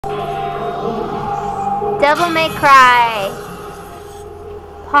Devil May Cry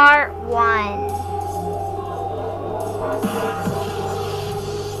Part 1.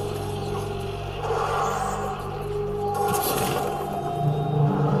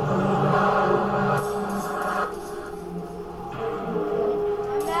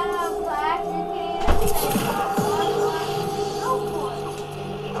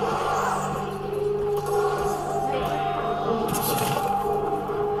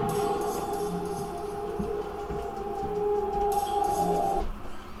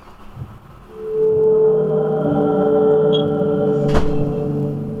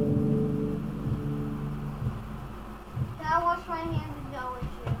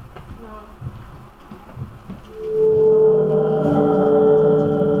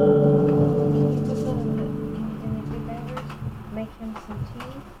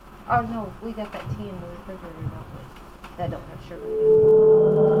 Oh no, we got that tea in the refrigerator, don't we? That don't have sugar.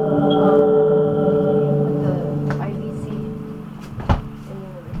 With the IBC in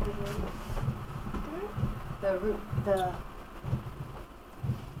the refrigerator. The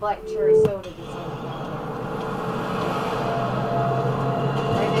black cherry soda that's in the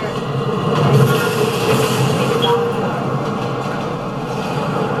right there.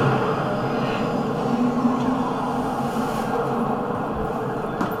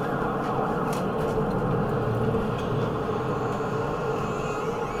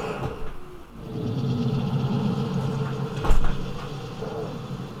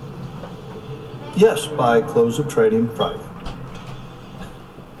 Yes, by close of trading Friday.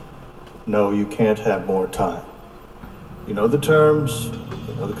 No, you can't have more time. You know the terms,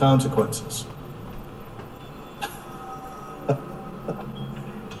 you know the consequences.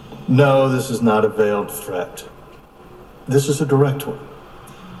 No, this is not a veiled threat. This is a direct one.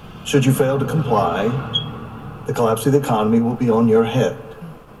 Should you fail to comply, the collapse of the economy will be on your head.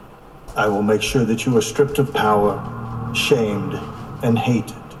 I will make sure that you are stripped of power, shamed, and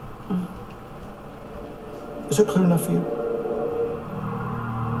hated. Is it clear enough for you?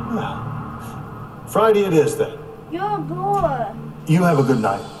 Well, Friday it is then. You're a boy. You have a good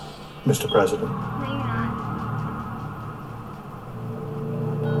night, Mr. President. No, you're not.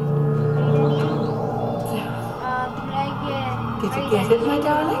 Did you get it, my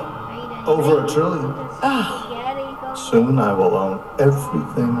darling? Over $1 trillion. Oh. Soon I will own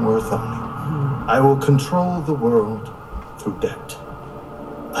everything worth owning. I will control the world through debt.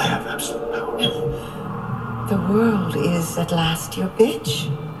 I have absolute power. The world is at last your bitch,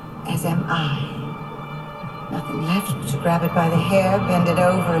 as am I. Nothing left but to grab it by the hair, bend it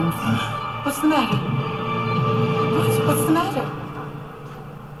over, and what's the matter? What's the matter?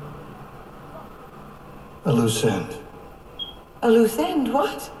 A loose end. A loose end,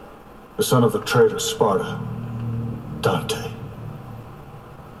 what? The son of the traitor Sparta, Dante.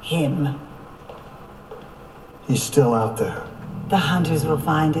 Him. He's still out there. The hunters will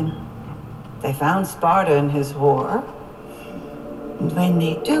find him. They found Sparta and his whore. And when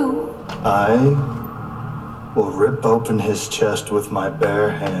they do... I will rip open his chest with my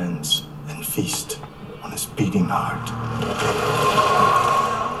bare hands and feast on his beating heart.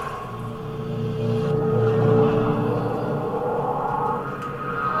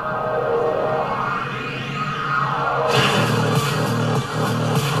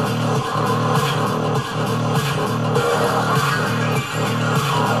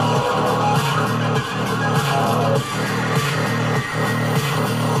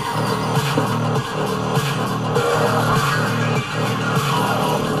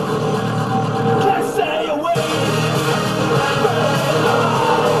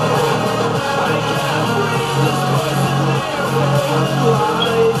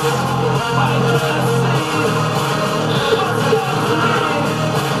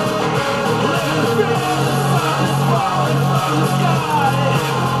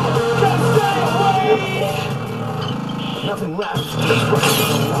 Nothing left, just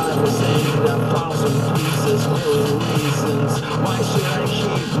running alive and saving up thousand pieces, million reasons. Why should I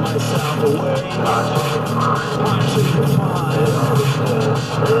keep myself awake? Why should you find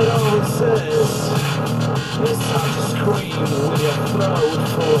it always says it's hard to scream with your throat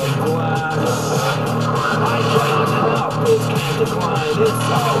full of glass. I cannot help it, can't decline. It's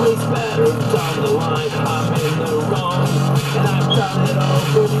always better down the line. I'm in the wrong, and I've done it all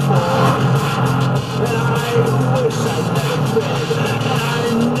before. And I wish I'd never been. And I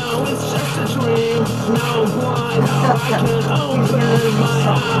know it's just a dream. Now I'm blind, now I can open my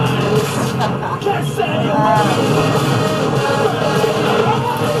eyes. Can't say a word.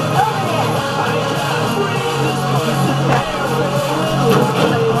 I can't breathe this poison air for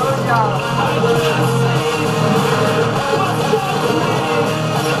a little bit. I can't see what's happening.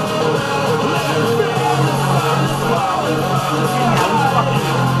 Let me feel this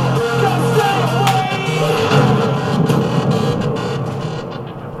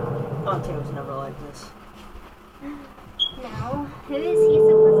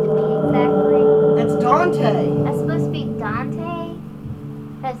Dante?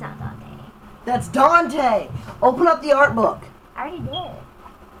 That's not Dante. That's Dante. Open up the art book. I already did.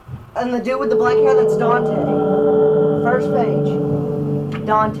 And the dude with the black hair, that's Dante. First page.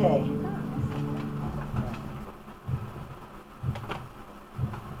 Dante.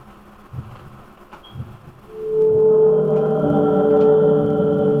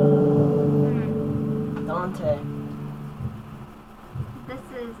 Dante. This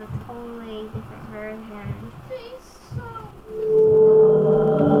is a totally different version.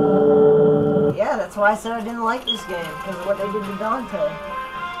 Yeah, that's why I said I didn't like this game, because of what they did to Dante. I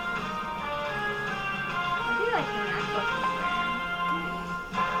do like the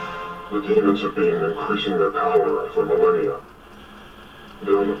MacBook. The demons have been increasing their power for millennia.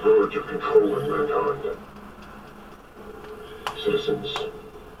 They're on the verge of controlling mankind. Citizens,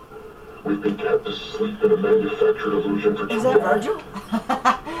 we've been kept asleep in a manufactured illusion for too Is that long. Virgil?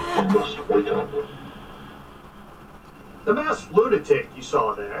 We must wake up. The masked lunatic you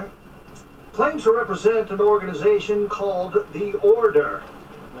saw there claims to represent an organization called the Order.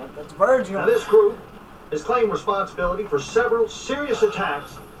 That's Virgil. Now, this group has claimed responsibility for several serious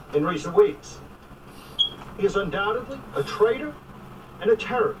attacks in recent weeks. He is undoubtedly a traitor and a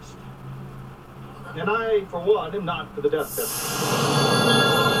terrorist. And I, for one, am not for the death penalty.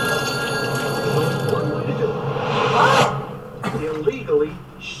 One way to do it. Illegally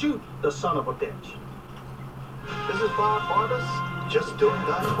shoot the son of a bitch. This is Bob Barbas, just doing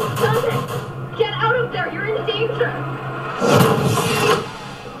God's work. Get out of there! You're in danger!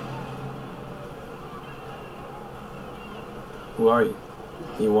 Who are you?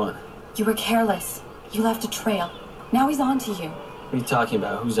 You won. You were careless. You left a trail. Now he's on to you. What are you talking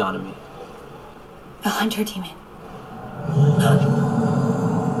about? Who's on to me? The hunter demon.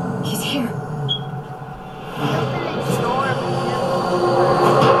 He's here. Open its door.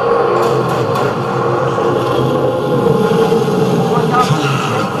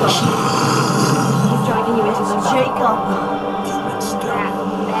 He's driving you into limbo. Jacob. It's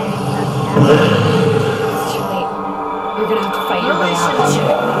too late. You're gonna have to fight your way out.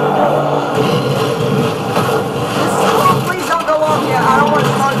 Oh, please don't go off yet. I don't want to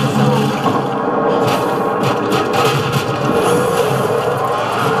start this over.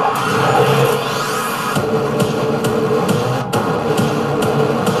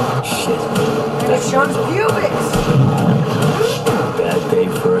 Shit. And it shows pubics. Bad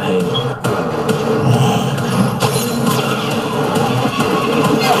bait for a hangover.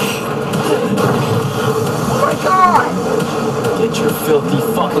 Oh my god! Get your filthy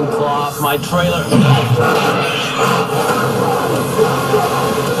fucking claw off my trailer.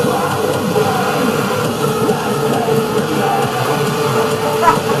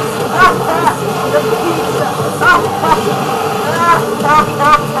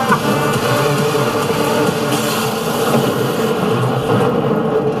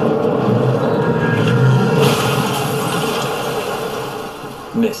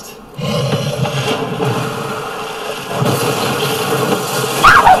 Missed.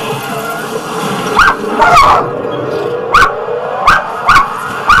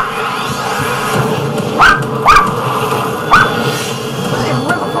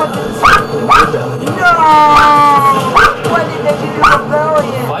 No!